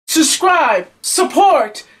subscribe,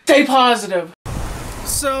 support, stay positive.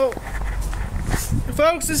 So,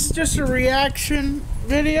 folks, this is just a reaction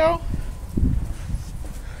video.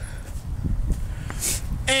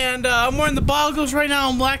 And I'm wearing the Boggles right now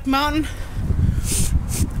on Black Mountain.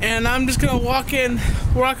 And I'm just gonna walk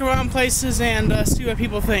around places and see what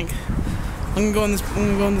people think. I'm gonna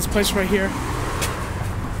go in this place right here.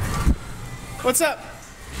 What's up?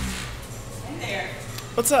 Hey there.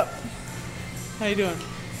 What's up? How you doing?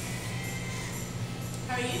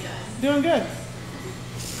 How are you doing? Doing good.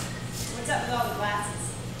 What's up with all the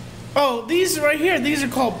glasses? Oh, these right here, these are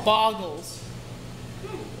called Boggles.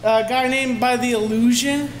 A guy named by The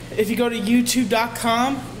Illusion, if you go to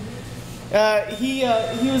youtube.com, he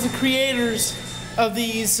was the creators of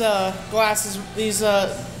these glasses,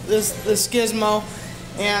 this gizmo,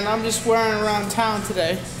 and I'm just wearing it around town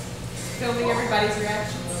today. Filming everybody's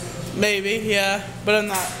reactions? Maybe, yeah, but I'm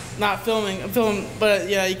not filming. I'm filming, but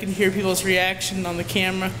yeah, you can hear people's reaction on the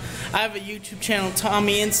camera. I have a YouTube channel,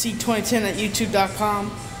 TommyNC2010 at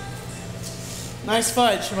youtube.com. Nice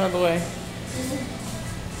fudge, by the way.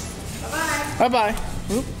 Bye-bye. Bye-bye.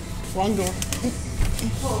 Oop, wrong door.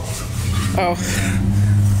 Oh.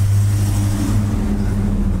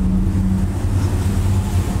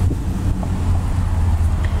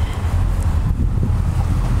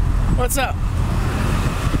 What's up?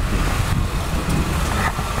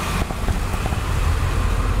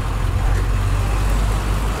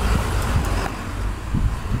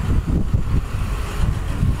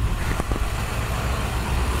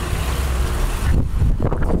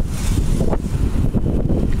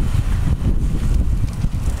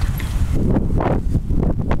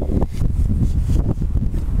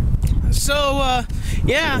 So,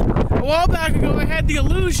 yeah, a while back ago I had The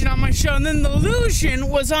Illusion on my show, and then The Illusion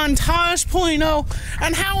was on Tosh.0,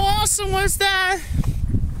 and how awesome was that?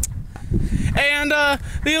 And The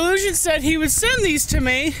Illusion said he would send these to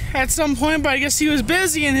me at some point, but I guess he was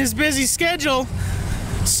busy in his busy schedule.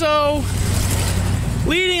 So,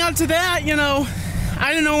 leading up to that, you know,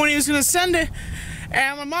 I didn't know when he was going to send it,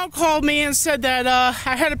 and my mom called me and said that I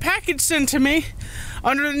had a package sent to me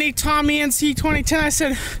underneath TommyNC2010. I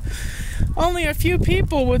said, only a few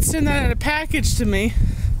people would send that in a package to me.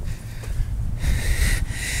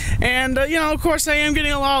 And, you know, of course I am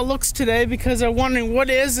getting a lot of looks today because they're wondering what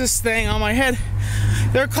is this thing on my head.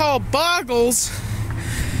 They're called Boggles.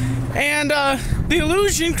 And The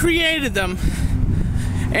Illusion created them.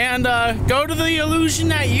 And go to The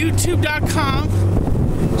Illusion at youtube.com.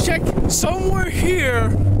 Check somewhere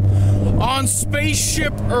here on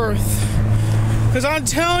Spaceship Earth. Because I'm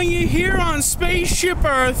telling you, here on Spaceship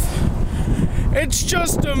Earth, it's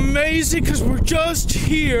just amazing because we're just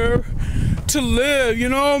here to live, you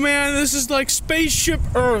know, man. This is like Spaceship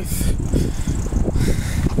Earth.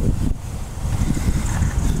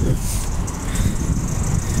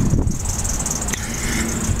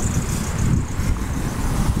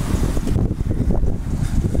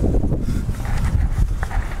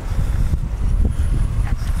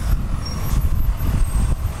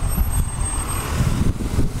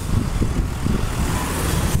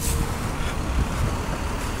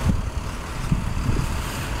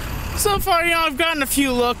 So far, you know, I've gotten a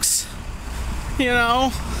few looks, you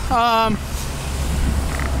know,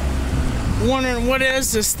 wondering what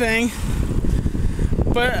is this thing.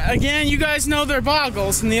 But again, you guys know they're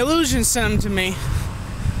Boggles, and The Illusion sent them to me.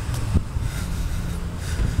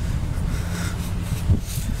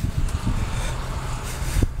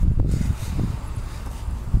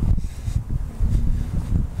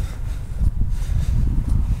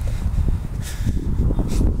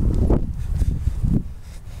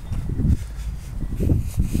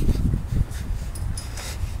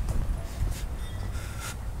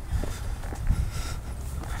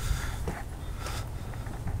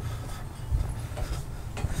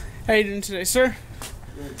 How you doing today, sir?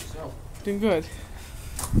 Good, yourself? Doing good.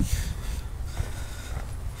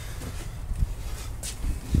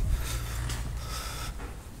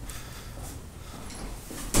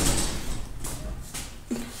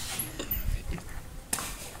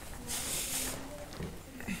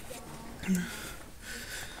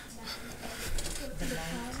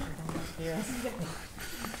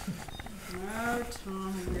 Oh,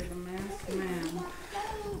 Tom, you're the masked man.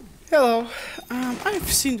 Hello.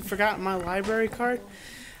 I've forgotten my library card.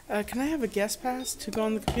 Can I have a guest pass to go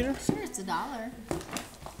on the computer? Sure, it's $1.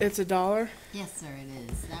 It's $1? Yes, sir,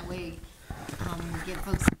 it is. That way, we get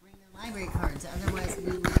folks to bring their library cards. Otherwise,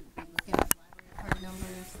 we would be looking at library card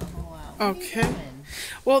numbers the whole while. Okay.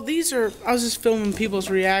 Well, these are, I was just filming people's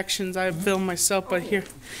reactions. I filmed myself, but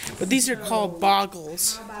these are called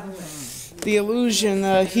Boggles. The Illusion.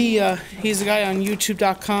 He's a guy on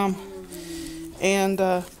YouTube.com. And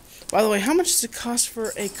by the way, how much does it cost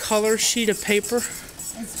for a color sheet of paper?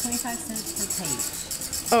 It's 25 cents per page.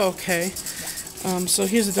 Oh, okay. So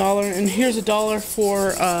here's $1, and here's $1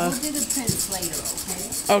 for. We'll do the prints later,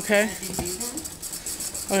 okay? Okay.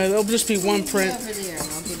 Okay, there'll just be one print. Over there, and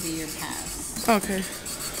I'll give you your pass. Okay.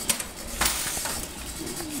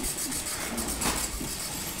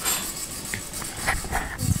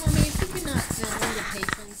 Tell me if you could not film the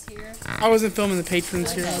patrons here. I wasn't filming the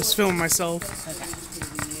patrons here. I was filming myself. Okay. I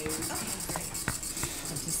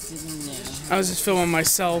just didn't know. I was just filming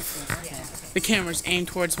myself. Okay. The camera's aimed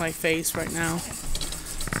towards my face right now.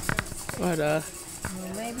 But Well,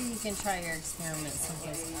 maybe you can try your experiment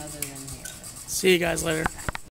someplace other than here. see you guys later.